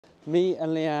Me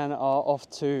and Leanne are off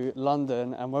to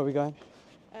London, and where are we going?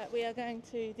 We are going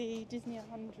to the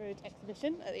Disney100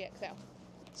 Exhibition at the XL.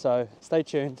 So stay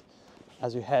tuned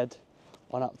as we head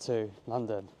on up to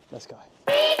London. Let's go.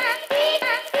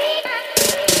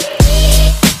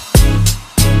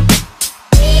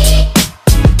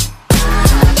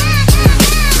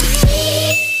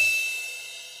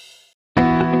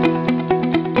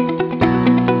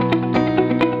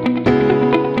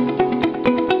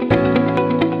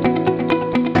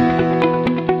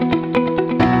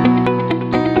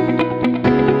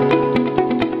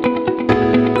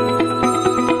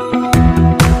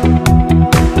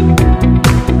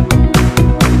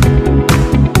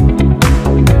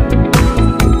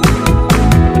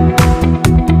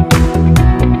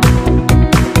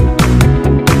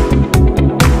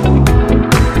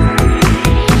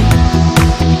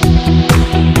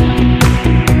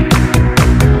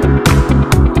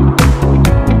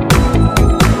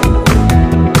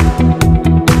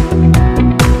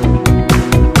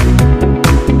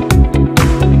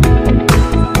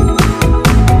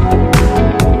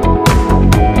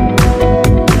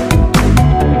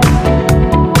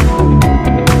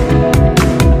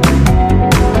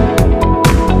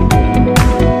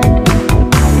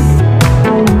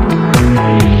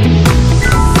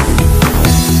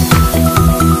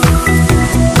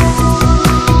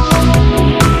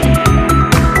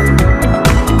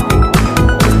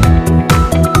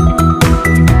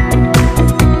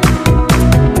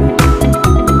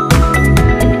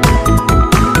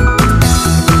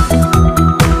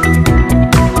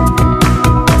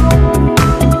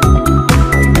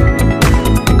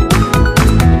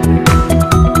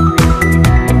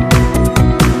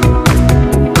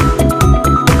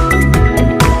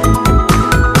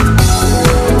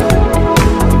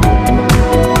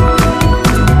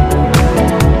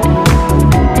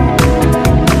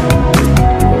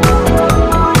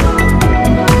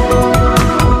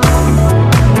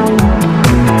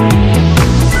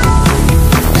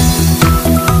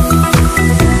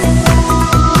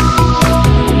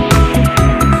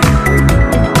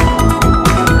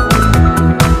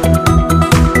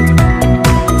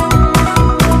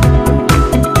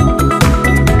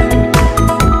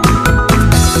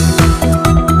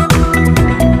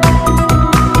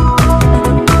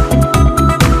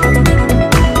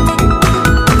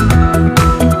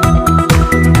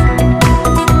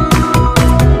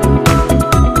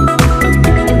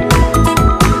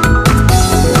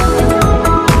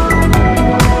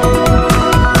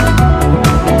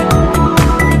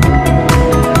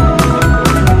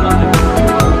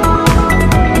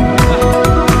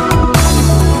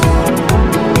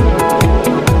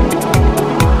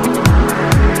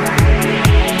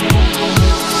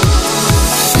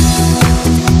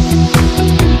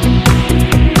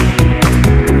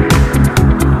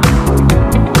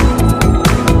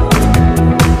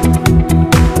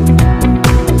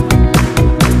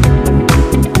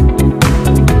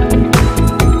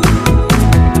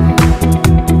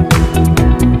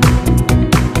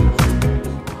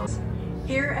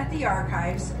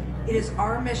 It is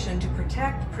our mission to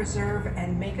protect, preserve,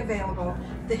 and make available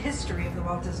the history of the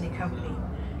Walt Disney Company.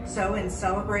 So in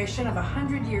celebration of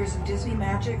 100 years of Disney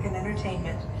magic and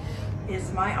entertainment, it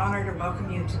is my honor to welcome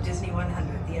you to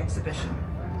Disney100, the exhibition.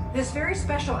 This very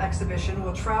special exhibition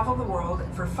will travel the world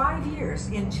for 5 years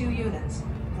in 2 units,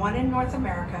 one in North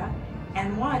America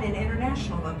and one in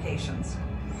international locations.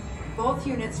 Both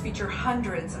units feature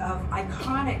hundreds of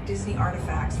iconic Disney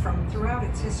artifacts from throughout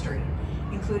its history,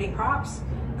 including props,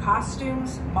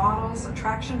 costumes, models,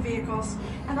 attraction vehicles,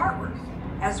 and artwork,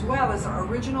 as well as our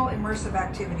original immersive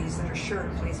activities that are sure to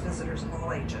please visitors of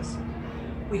all ages.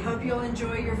 We hope you'll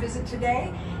enjoy your visit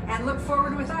today and look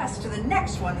forward with us to the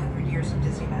next 100 years of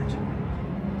Disney magic.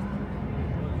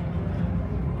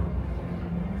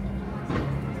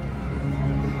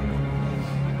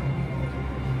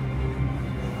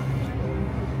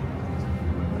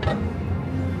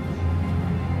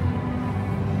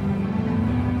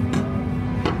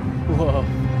 Whoa.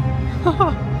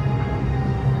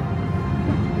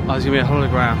 Oh, it's gonna be a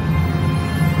hologram.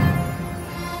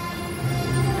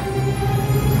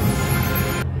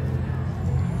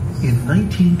 In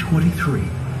 1923,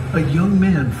 a young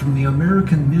man from the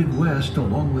American Midwest,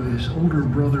 along with his older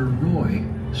brother Roy,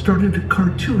 started a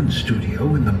cartoon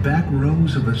studio in the back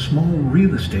rooms of a small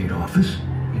real estate office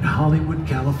in Hollywood,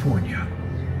 California.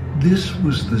 This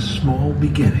was the small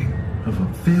beginning of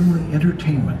a family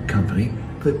entertainment company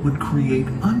that would create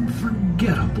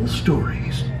unforgettable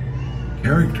stories,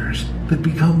 characters that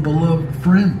become beloved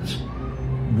friends,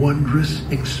 wondrous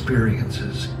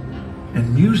experiences,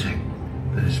 and music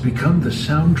that has become the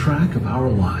soundtrack of our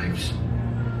lives.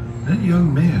 That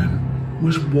young man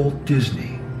was Walt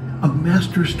Disney, a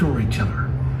master storyteller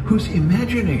whose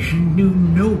imagination knew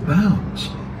no bounds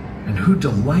and who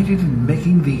delighted in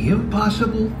making the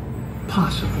impossible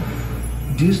possible.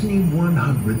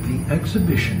 Disney100 The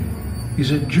Exhibition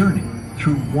is a journey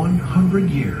through 100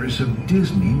 years of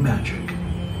Disney magic,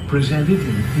 presented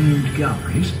in themed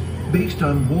galleries based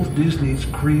on Walt Disney's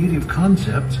creative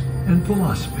concepts and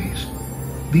philosophies.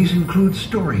 These include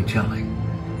storytelling,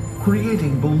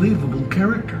 creating believable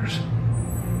characters,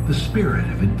 the spirit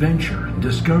of adventure and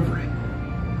discovery,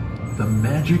 the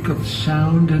magic of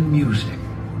sound and music,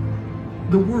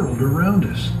 the world around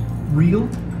us, real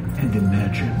and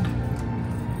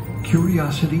imagined,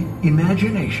 curiosity,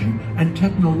 imagination, and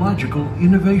technological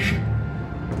innovation,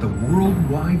 the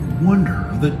worldwide wonder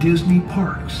of the Disney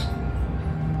parks,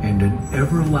 and an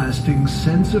everlasting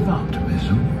sense of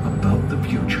optimism about the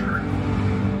future.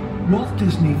 Walt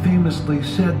Disney famously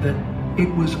said that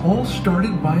it was all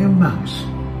started by a mouse,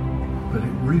 but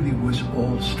it really was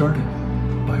all started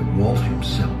by Walt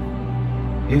himself.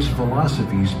 His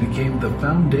philosophies became the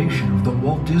foundation of the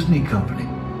Walt Disney Company.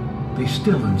 They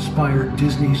still inspire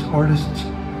Disney's artists,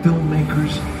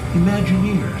 filmmakers,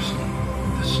 Imagineers,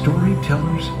 and the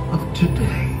storytellers of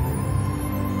today.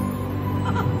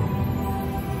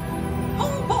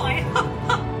 Oh boy!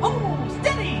 Oh,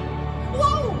 steady!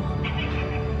 Whoa!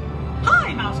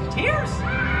 Hi, Mouseketeers!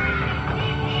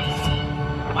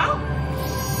 Well,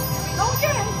 here we go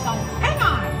again, so hang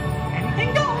on!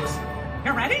 Anything goes!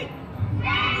 You ready?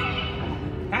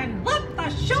 Then let the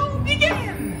show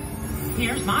begin!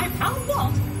 Here's my pal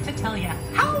Walt to tell you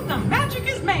how the magic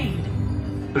is made.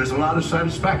 There's a lot of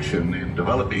satisfaction in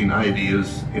developing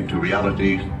ideas into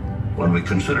reality. When we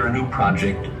consider a new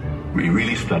project, we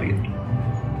really study it.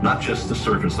 Not just the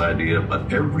surface idea,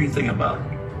 but everything about it.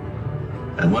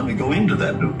 And when we go into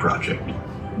that new project,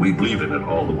 we believe in it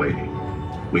all the way.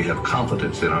 We have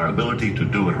confidence in our ability to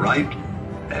do it right,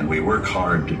 and we work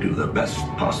hard to do the best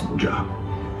possible job.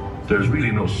 There's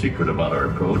really no secret about our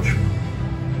approach.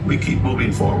 We keep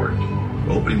moving forward,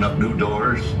 opening up new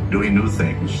doors, doing new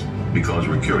things, because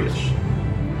we're curious.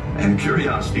 And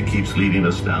curiosity keeps leading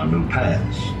us down new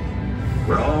paths.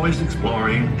 We're always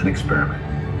exploring and experimenting.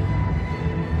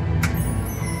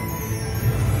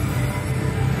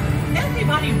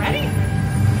 Everybody ready?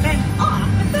 Then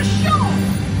on with the show!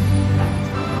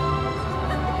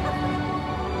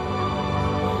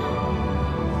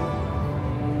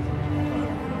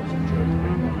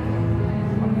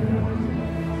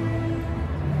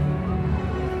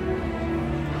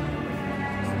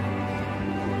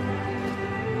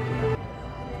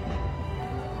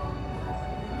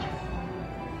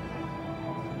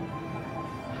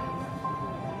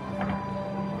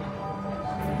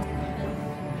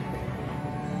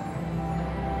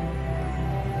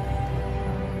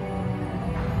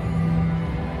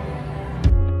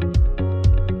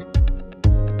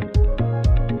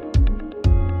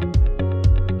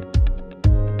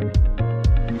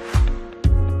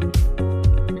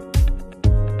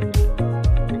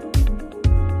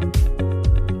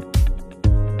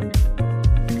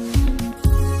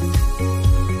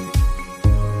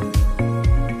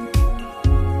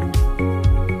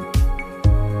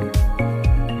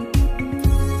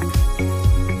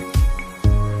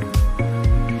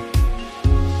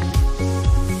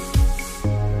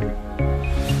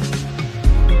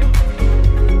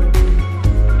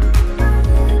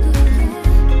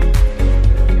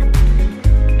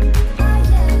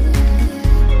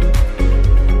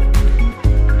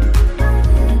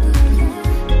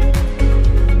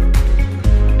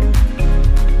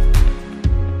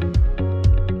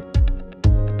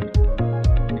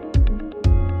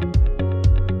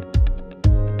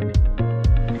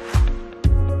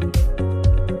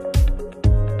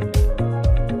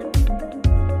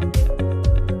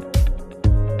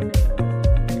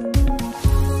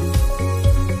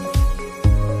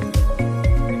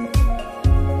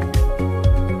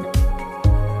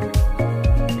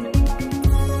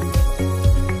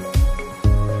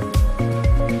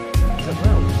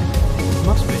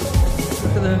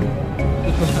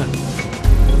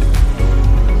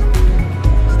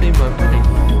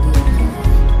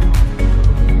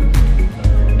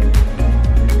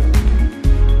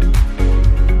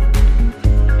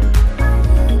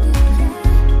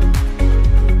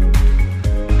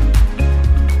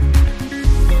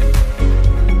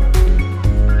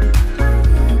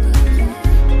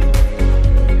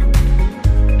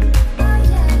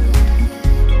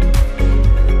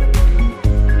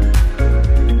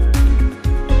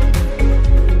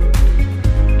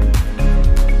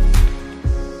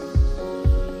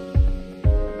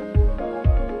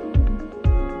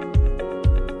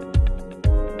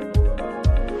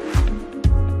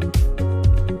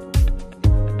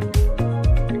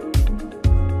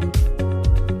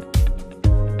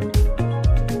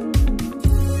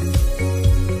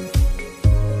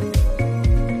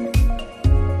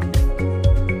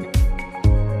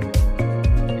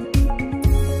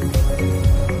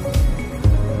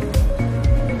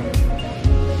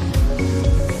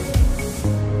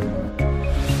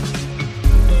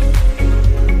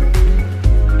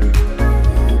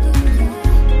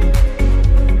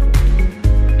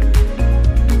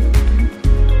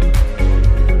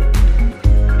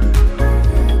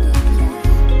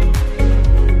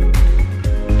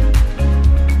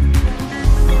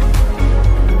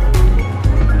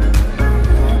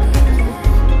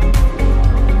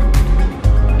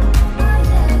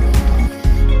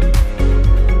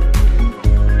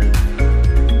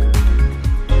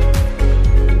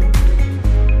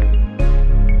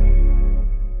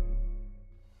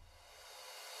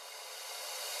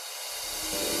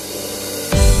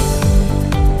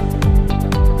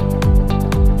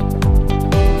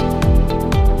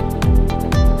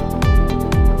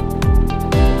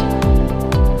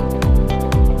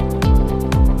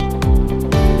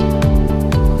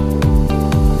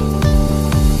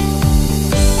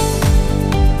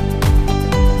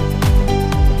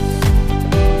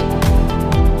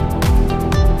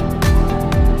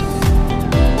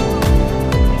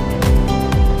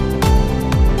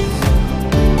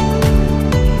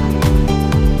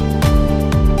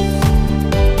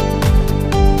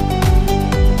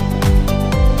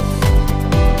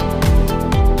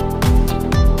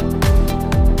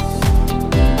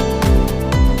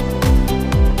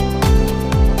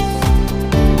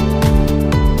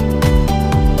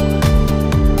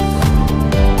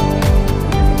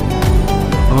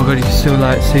 still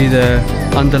like see the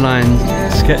underlined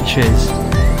sketches.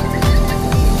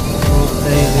 Oh,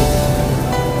 baby.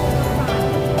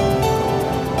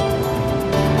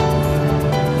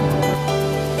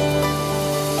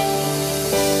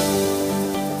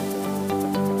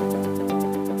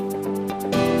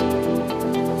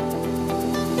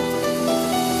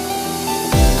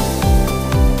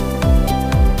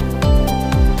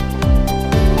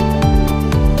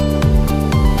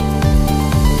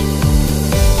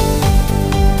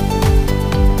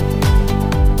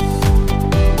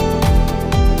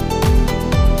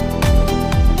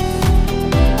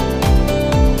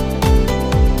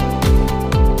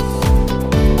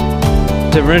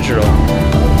 The original.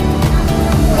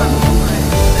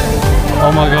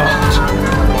 Oh my god.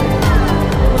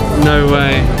 No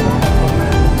way.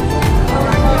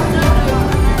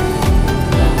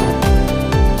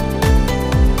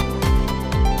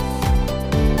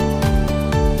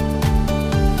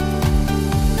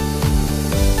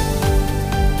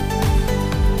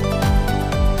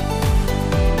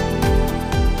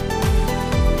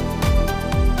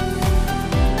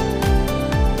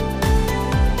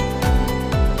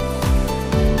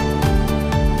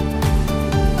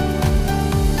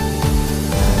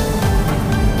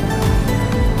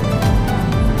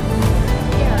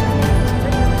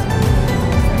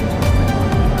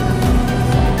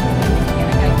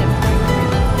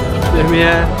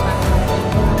 Yeah.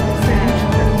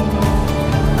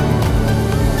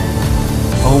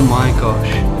 Oh my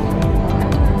gosh.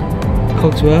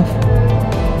 Cogsworth.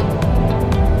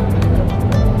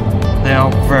 They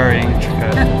are very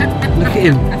intricate. Look at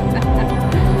him.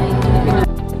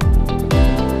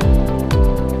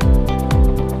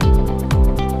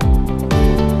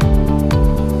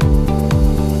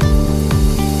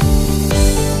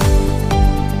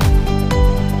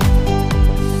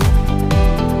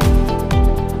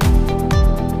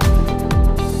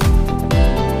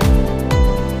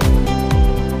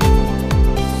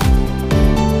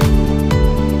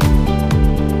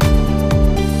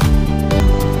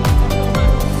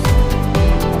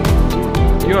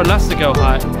 You're Elastigirl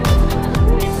height.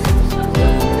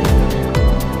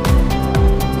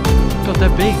 God,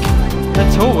 they're big.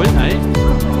 They're tall, aren't they?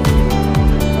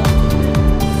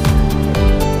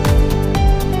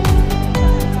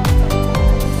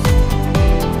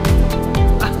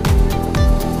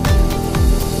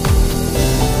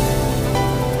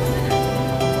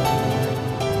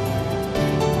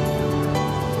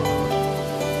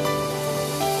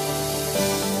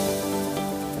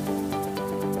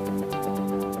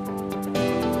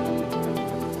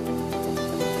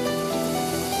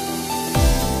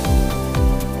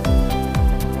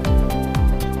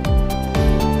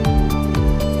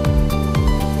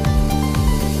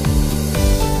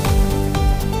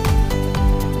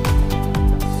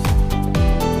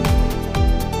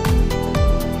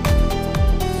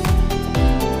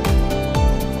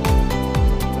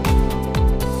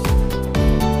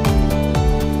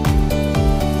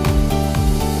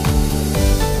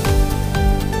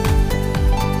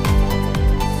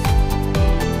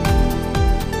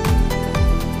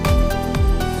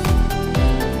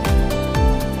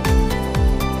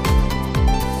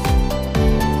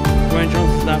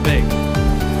 That big.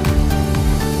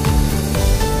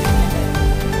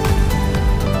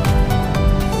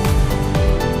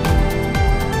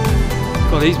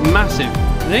 God, he's massive,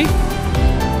 isn't he?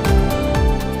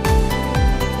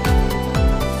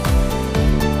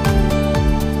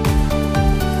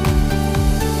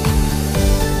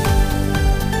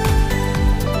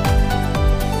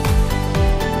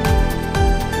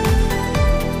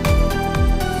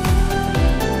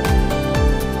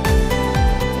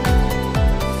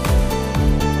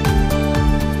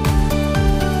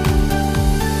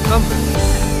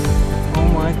 Oh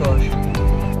my gosh.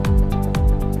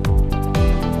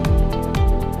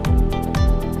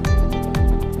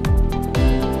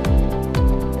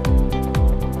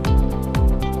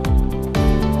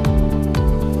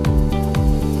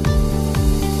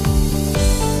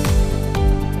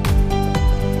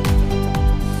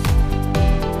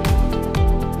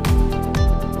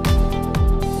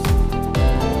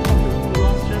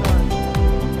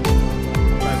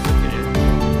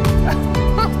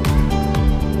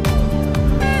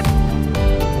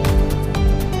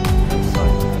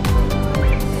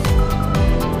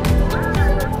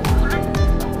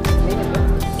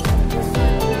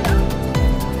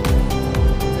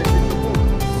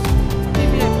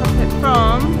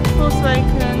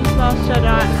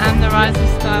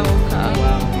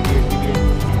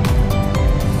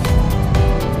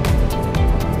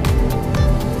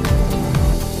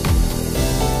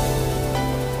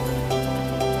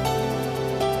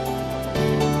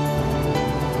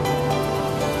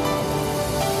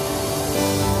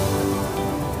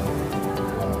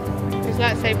 Whose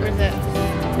lightsaber is it?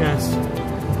 Yes. You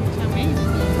tell me.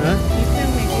 Huh? You tell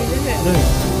me. Whose is it? Luke.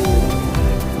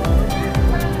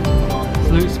 It's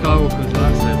Luke Skywalker's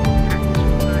lightsaber.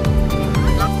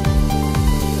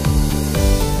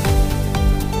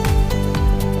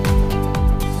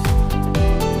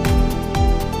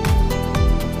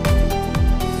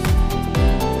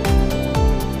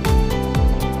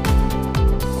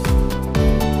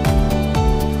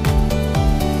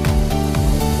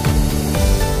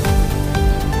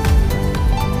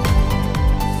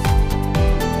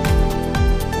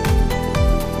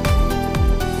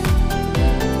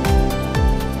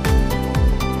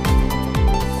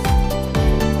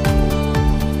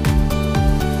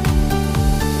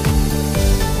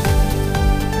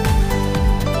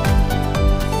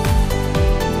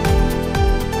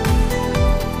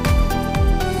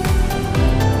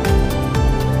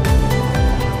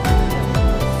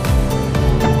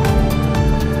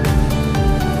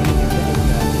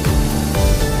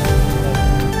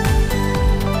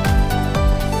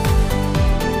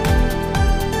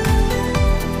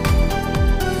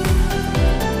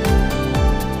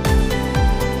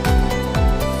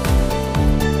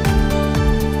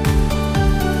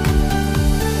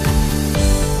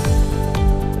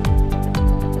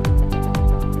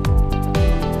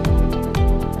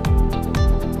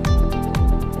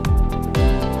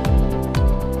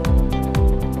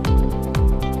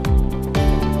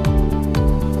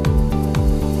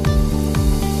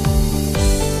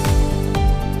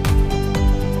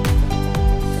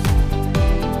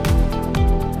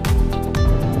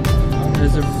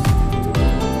 There's a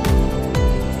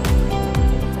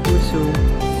whistle.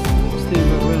 Steve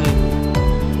McWilliam.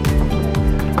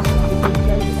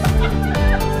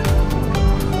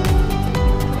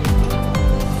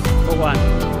 For one.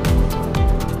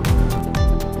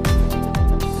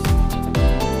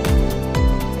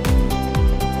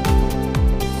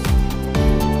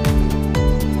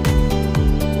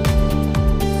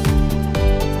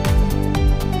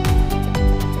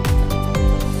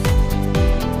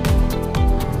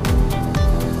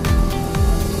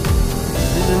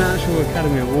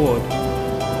 Academy Award.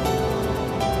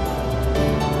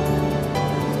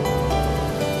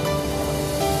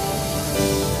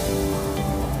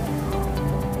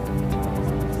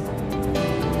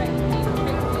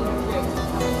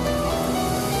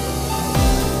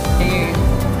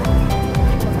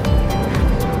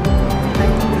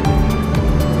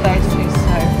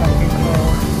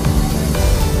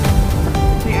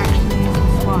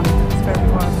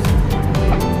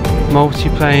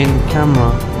 Multi-plane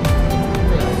camera.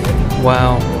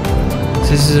 Wow. So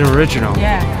this is an original?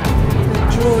 Yeah.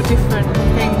 Draw different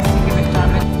things to give it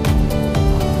dimension.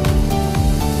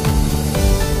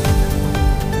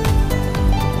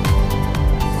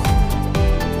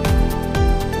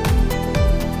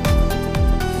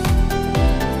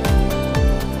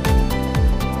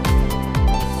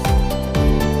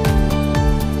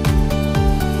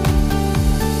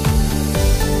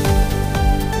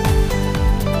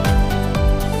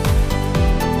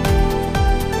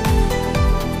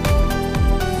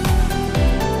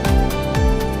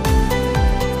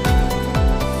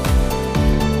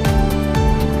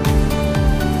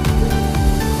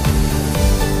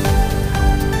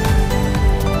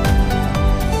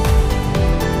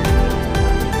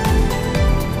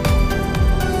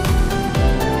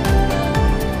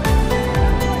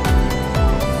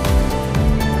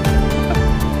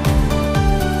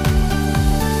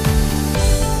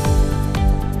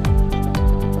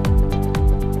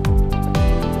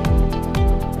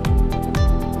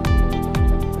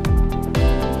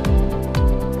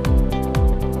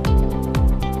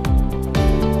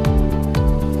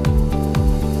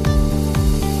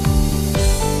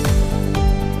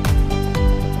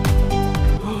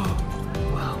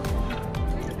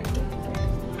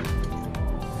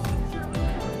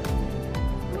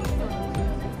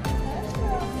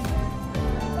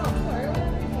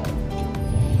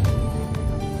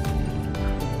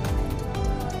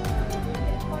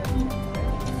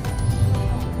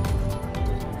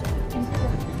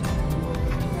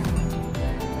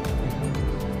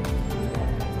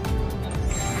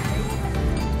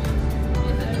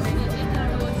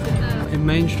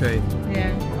 Main Street.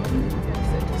 Yeah.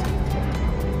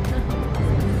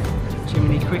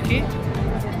 Jiminy Cricket.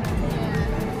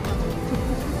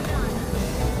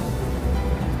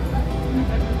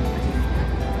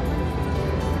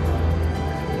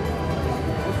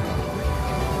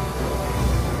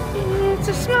 It's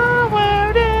a small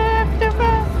world after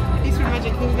all. He's from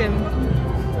Magic Kingdom.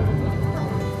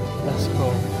 That's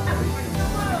cool.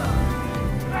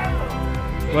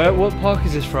 What park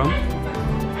is this from?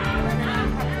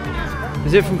 This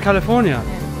Is it from California?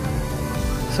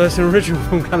 So it's an original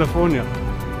from California.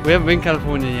 We haven't been to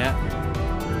California yet.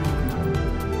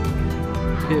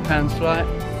 Peter Pan's flight.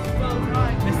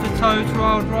 Mr. Toad's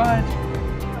Wild Ride.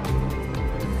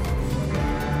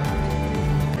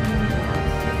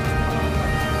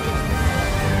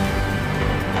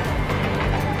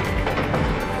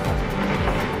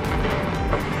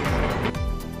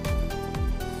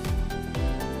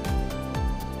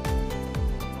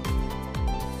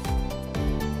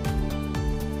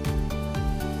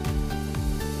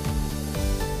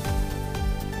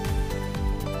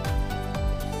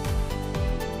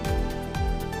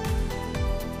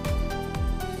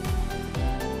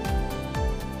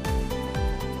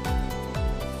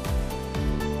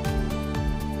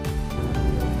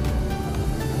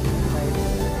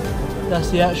 That's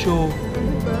the actual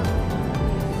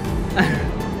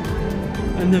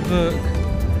and the book.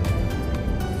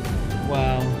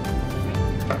 Wow.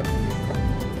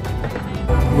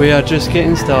 We are just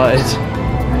getting started.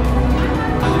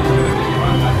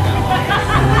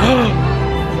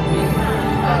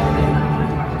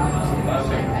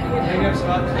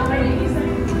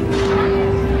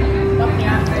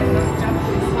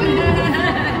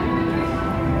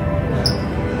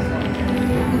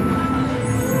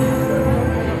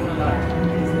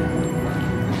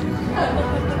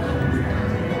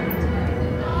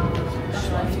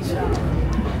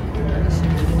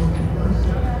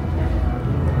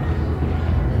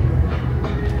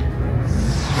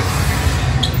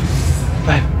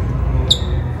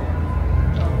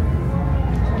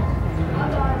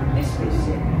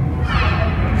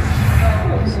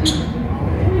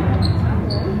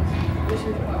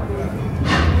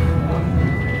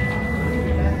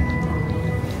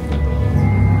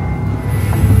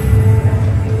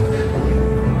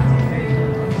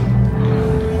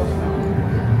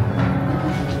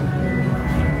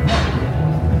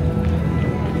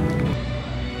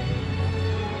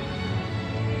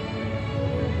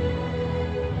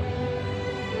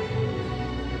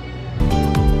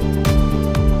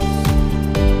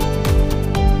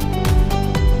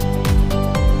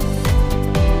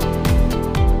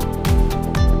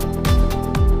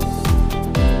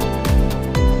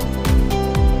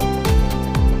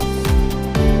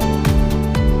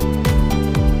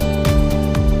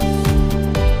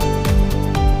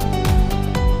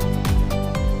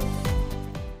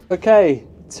 Okay,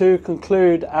 to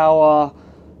conclude our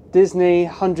Disney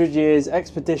 100 Years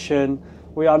expedition,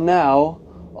 we are now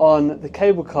on the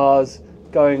cable cars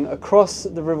going across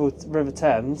the River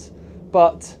Thames.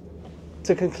 But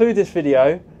to conclude this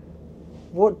video,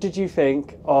 what did you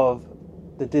think of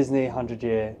the Disney 100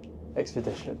 Year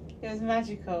expedition? It was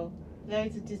magical.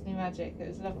 Loads of Disney magic. It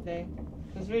was lovely.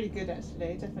 It was really good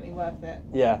actually. Definitely worth it.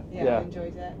 Yeah. I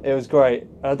enjoyed it. It was great.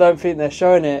 I don't think they're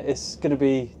showing it. It's going to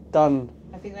be done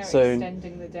I think they're soon.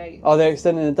 extending the dates. Oh, they're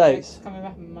extending the dates? It's coming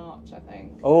back in March, I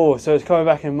think. Oh, so it's coming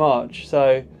back in March.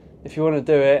 So if you want to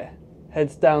do it,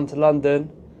 head down to London,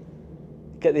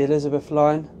 get the Elizabeth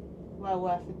line.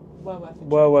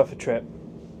 Well worth a trip.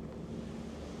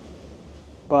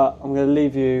 But I'm going to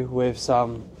leave you with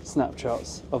some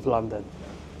snapshots of London.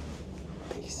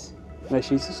 Peace. Make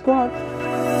sure you subscribe.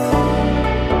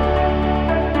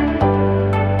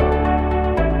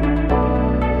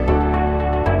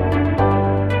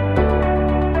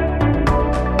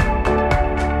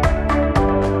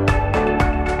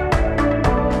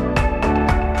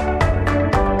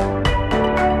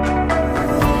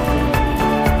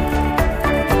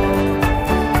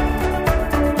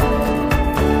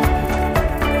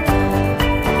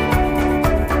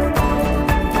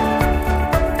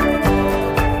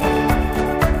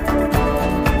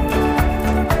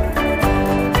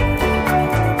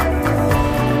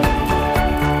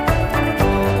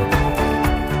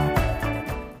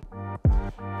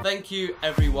 Thank you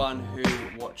everyone who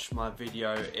watched my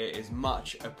video, it is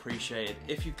much appreciated.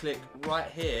 If you click right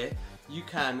here, you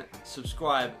can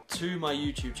subscribe to my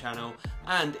YouTube channel,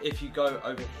 and if you go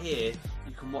over here,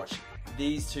 you can watch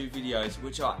these two videos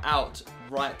which are out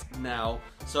right now.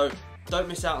 So don't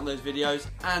miss out on those videos,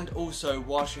 and also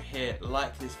whilst you're here,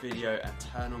 like this video and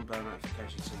turn on bell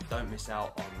notifications so you don't miss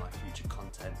out on my future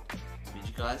content. Meet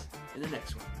you guys in the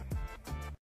next one.